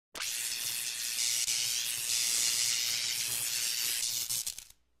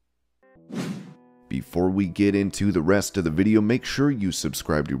before we get into the rest of the video, make sure you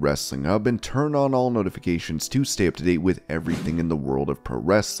subscribe to Wrestling Hub and turn on all notifications to stay up to date with everything in the world of pro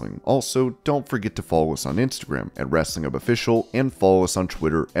wrestling. Also, don't forget to follow us on Instagram at Wrestling Hub Official and follow us on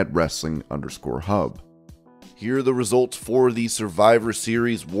Twitter at Wrestling_Hub. Here are the results for the Survivor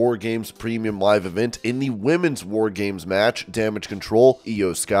Series Wargames Premium Live event. In the Women's Wargames match, Damage Control,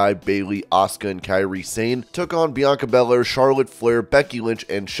 Io Sky, Bayley, Asuka, and Kairi Sane took on Bianca Belair, Charlotte Flair, Becky Lynch,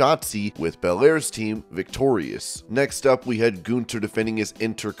 and Shotzi, with Belair's team victorious. Next up, we had Gunther defending his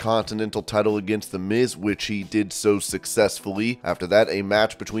Intercontinental title against The Miz, which he did so successfully. After that, a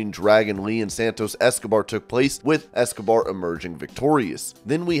match between Dragon Lee and Santos Escobar took place, with Escobar emerging victorious.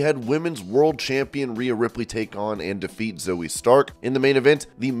 Then we had Women's World Champion Rhea Ripley take on and defeat Zoe Stark. In the main event,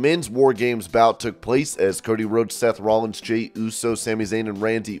 the Men's Wargames bout took place as Cody Rhodes, Seth Rollins, Jey Uso, Sami Zayn, and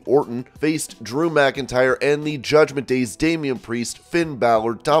Randy Orton faced Drew McIntyre and the Judgment Day's Damian Priest, Finn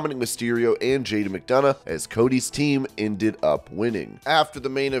Balor, Dominic Mysterio, and Jada McDonough, as Cody's team ended up winning. After the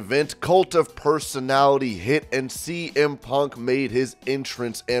main event, Cult of Personality hit and CM Punk made his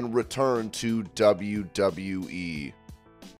entrance and return to WWE.